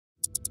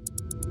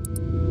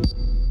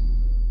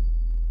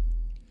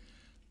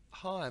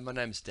Hi, my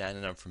name's Dan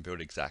and I'm from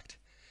Buildxact.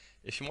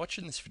 If you're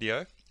watching this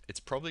video, it's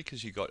probably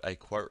because you got a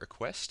quote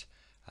request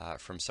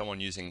from someone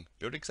using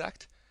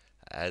Buildxact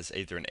as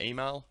either an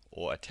email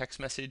or a text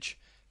message,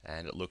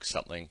 and it looks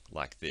something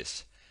like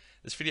this.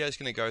 This video is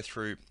going to go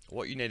through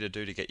what you need to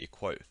do to get your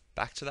quote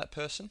back to that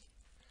person.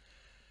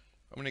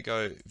 I'm going to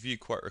go view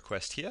quote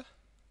request here,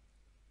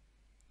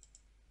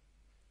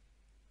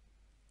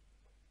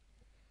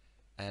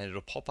 and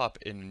it'll pop up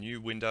in a new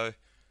window.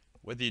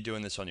 Whether you're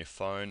doing this on your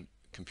phone,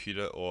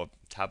 computer or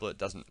tablet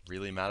doesn't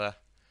really matter.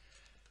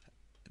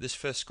 This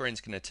first screen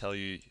is going to tell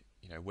you,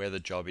 where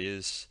the job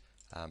is,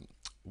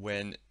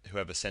 when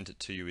whoever sent it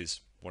to you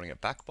is wanting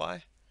it back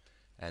by,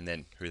 and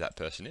then who that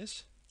person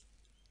is.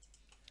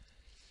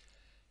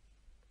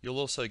 You'll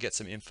also get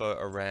some info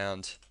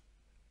around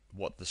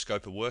what the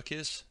scope of work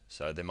is,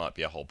 so there might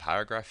be a whole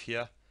paragraph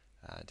here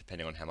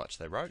depending on how much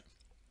they wrote.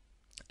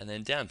 And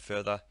then down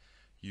further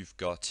you've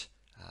got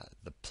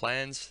the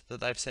plans that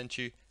they've sent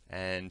you,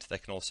 and they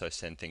can also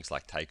send things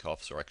like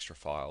takeoffs or extra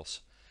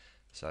files.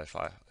 So if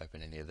I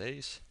open any of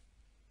these,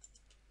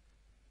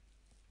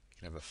 you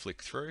can have a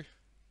flick through.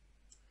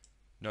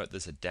 Note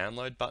there's a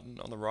download button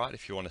on the right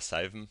if you want to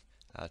save them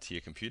to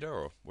your computer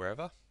or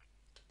wherever.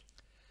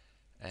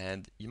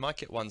 And you might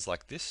get ones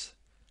like this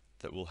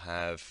that will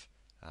have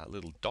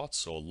little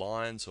dots or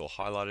lines or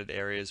highlighted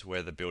areas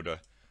where the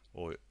builder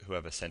or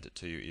whoever sent it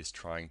to you is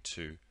trying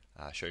to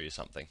show you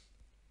something.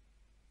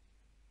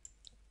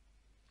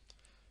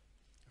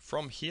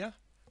 From here,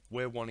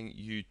 we're wanting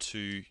you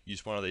to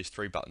use one of these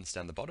three buttons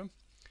down the bottom.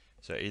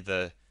 So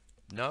either,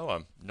 no,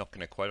 I'm not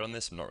going to quote on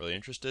this, I'm not really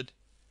interested,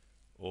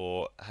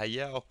 or hey,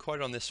 yeah, I'll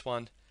quote on this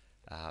one,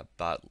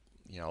 but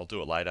I'll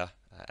do it later,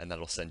 and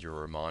that'll send you a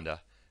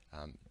reminder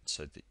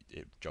so that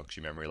it jogs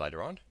your memory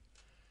later on.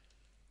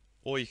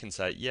 Or you can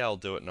say, yeah, I'll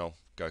do it and I'll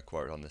go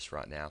quote on this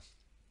right now.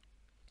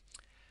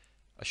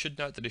 I should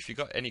note that if you've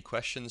got any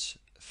questions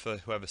for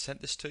whoever sent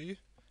this to you,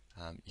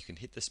 you can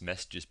hit this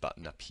messages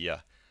button up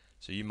here.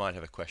 So you might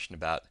have a question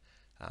about,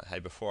 hey,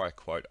 before I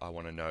quote, I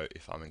want to know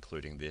if I'm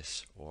including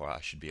this or I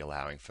should be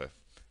allowing for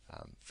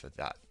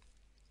that.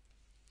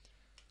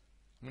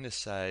 I'm going to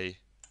say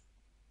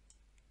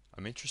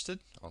I'm interested.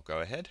 I'll go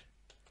ahead,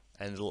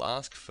 and it'll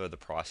ask for the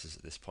prices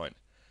at this point.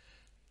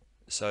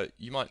 So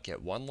you might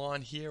get one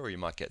line here or you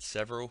might get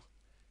several.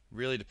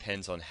 Really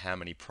depends on how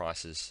many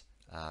prices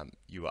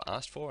you were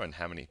asked for and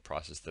how many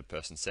prices the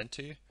person sent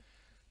to you.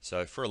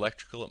 So for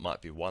electrical it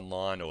might be one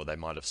line, or they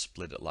might have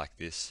split it like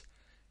this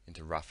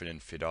into rough in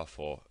and fit off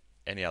or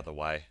any other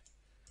way.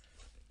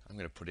 I'm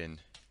going to put in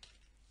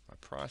my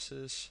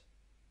prices,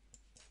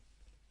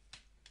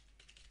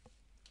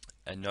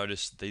 and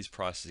notice these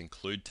prices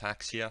include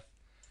tax here.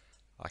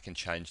 I can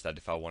change that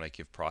if I want to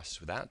give prices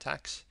without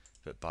tax,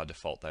 but by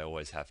default they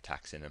always have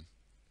tax in them.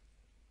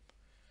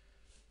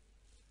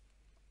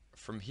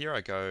 From here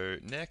I go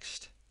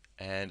next,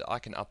 and I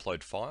can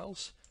upload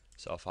files.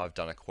 So if I've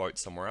done a quote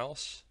somewhere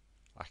else,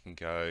 I can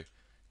go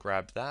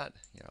grab that,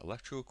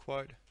 electrical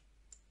quote.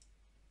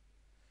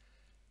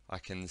 I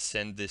can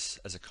send this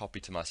as a copy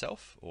to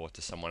myself or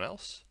to someone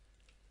else,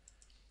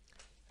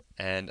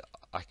 and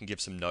I can give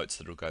some notes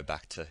that will go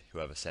back to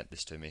whoever sent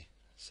this to me.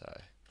 So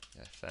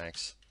yeah,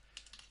 thanks,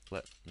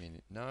 let me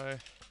know,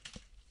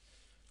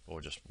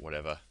 or just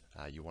whatever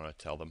you want to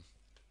tell them.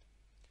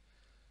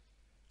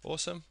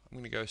 Awesome. I'm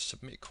going to go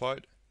submit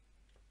quote.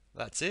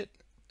 That's it.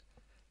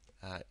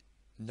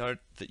 Note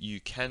that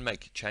you can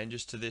make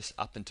changes to this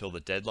up until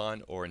the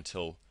deadline or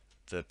until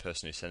the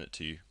person who sent it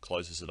to you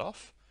closes it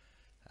off.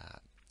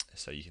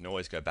 So you can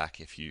always go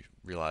back if you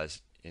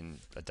realize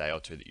in a day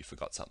or two that you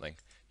forgot something.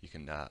 You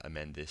can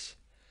amend this.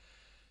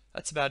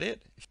 That's about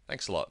it.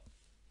 Thanks a lot.